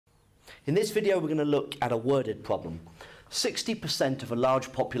In this video, we're going to look at a worded problem. 60% of a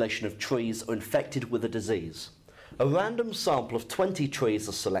large population of trees are infected with a disease. A random sample of 20 trees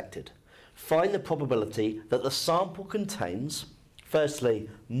are selected. Find the probability that the sample contains, firstly,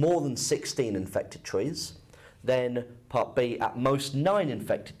 more than 16 infected trees, then part B, at most 9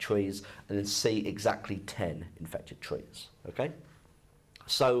 infected trees, and then C, exactly 10 infected trees. Okay?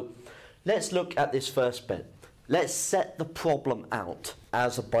 So let's look at this first bit. Let's set the problem out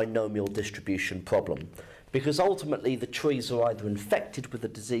as a binomial distribution problem, because ultimately the trees are either infected with a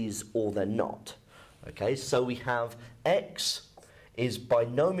disease or they're not. Okay, so we have X is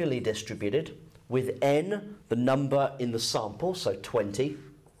binomially distributed with N, the number in the sample, so 20,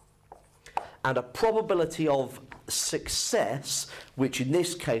 and a probability of success, which in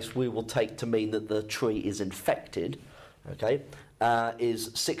this case we will take to mean that the tree is infected, okay, is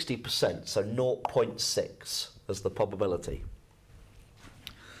 60%, so 0.6 as the probability.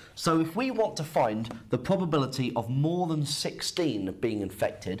 So if we want to find the probability of more than 16 being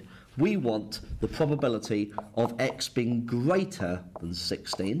infected, we want the probability of X being greater than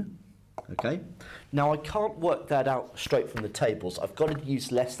 16. Okay? Now I can't work that out straight from the tables. I've got to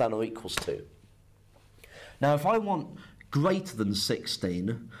use less than or equals to. Now if I want greater than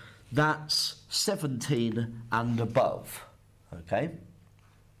 16, that's 17 and above. Okay?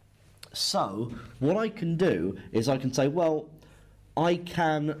 So what I can do is I can say, well, I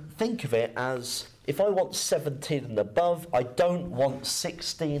can think of it as, if I want 17 and above, I don't want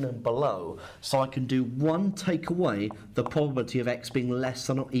 16 and below. So I can do 1 take away the probability of X being less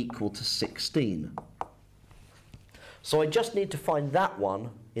than or equal to 16. So I just need to find that one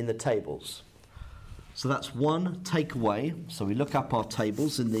in the tables. So that's 1 take away. So we look up our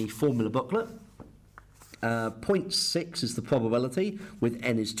tables in the formula booklet. 0.6 is the probability, with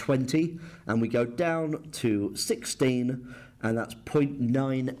N is 20, and we go down to 16, and that's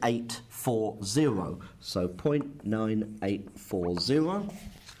 0.9840. So 0.9840.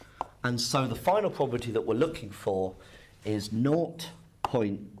 And so the final probability that we're looking for is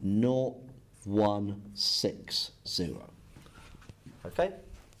 0.0160. Okay?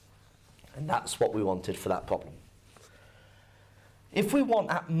 And that's what we wanted for that problem. If we want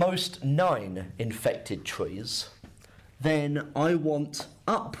at most 9 infected trees, then I want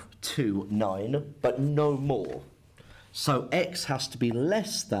up to 9, but no more. So X has to be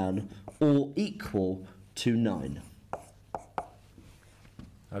less than or equal to 9.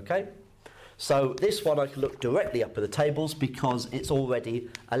 Okay? So this one I can look directly up at the tables because it's already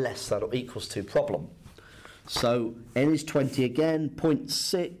a less than or equals to problem. So N is 20 again,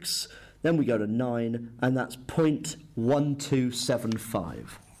 0.6, then we go to 9, and that's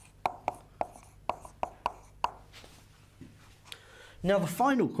 0.1275. Now the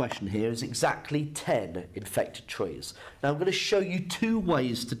final question here is exactly 10 infected trees. Now I'm going to show you 2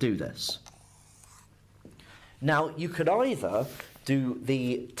 ways to do this. Now you could either do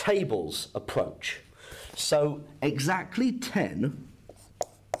the tables approach. So exactly 10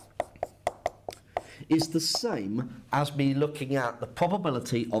 is the same as me looking at the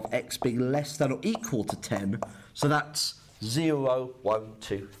probability of X being less than or equal to 10. So that's 0, 1,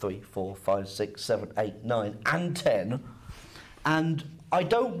 2, 3, 4, 5, 6, 7, 8, 9, and 10. And I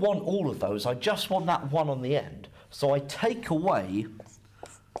don't want all of those, I just want that one on the end. So I take away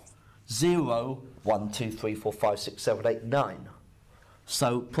 0, 1, 2, 3, 4, 5, 6, 7, 8, 9.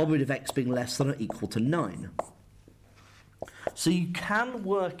 So probability of X being less than or equal to 9. So you can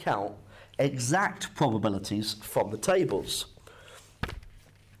work out exact probabilities from the tables.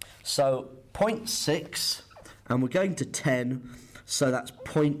 So 0.6, and we're going to 10, so that's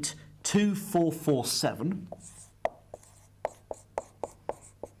 0.2447.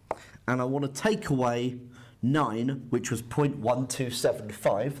 And I want to take away 9, which was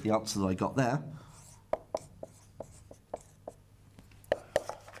 0.1275, the answer that I got there.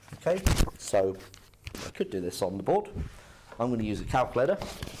 Okay, so I could do this on the board. I'm going to use a calculator.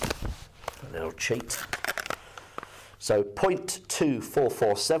 A little cheat. So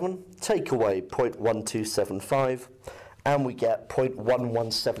 0.2447, take away 0.1275, and we get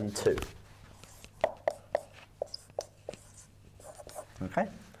 0.1172. Okay?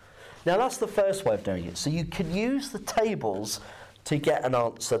 Now that's the first way of doing it. So you can use the tables to get an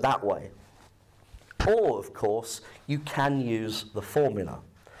answer that way. Or, of course, you can use the formula.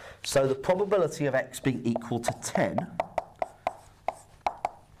 So the probability of X being equal to 10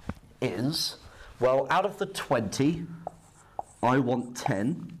 is, well, out of the 20, I want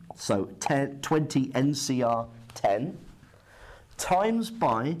 10, so 20 NCR 10, times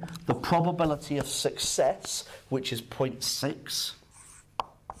by the probability of success, which is 0.6,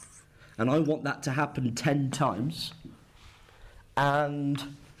 and I want that to happen 10 times,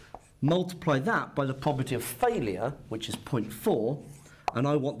 and multiply that by the probability of failure, which is 0.4, and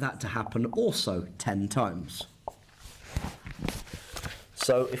I want that to happen also 10 times.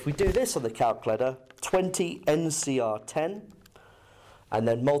 So if we do this on the calculator, 20 NCR 10, and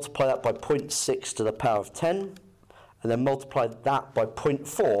then multiply that by 0.6 to the power of 10, and then multiply that by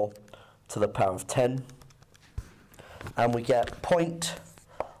 0.4 to the power of 10, and we get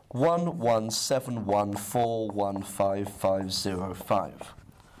 0.11714155505.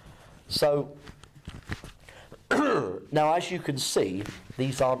 So now, as you can see,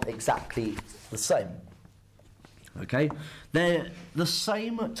 these aren't exactly the same. Okay, they're the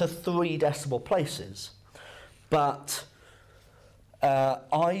same to 3 decimal places, but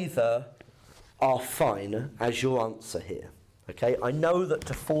either are fine as your answer here. Okay, I know that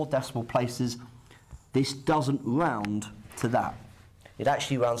to 4 decimal places, this doesn't round to that. It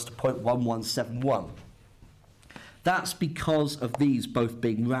actually rounds to 0.1171. That's because of these both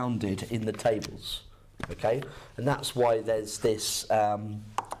being rounded in the tables. Okay, and that's why there's this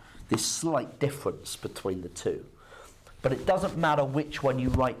this slight difference between the two. But it doesn't matter which one you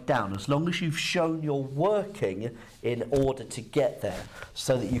write down, as long as you've shown you're working in order to get there,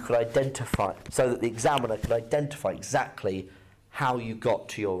 so that you can identify, so that the examiner can identify exactly how you got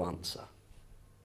to your answer.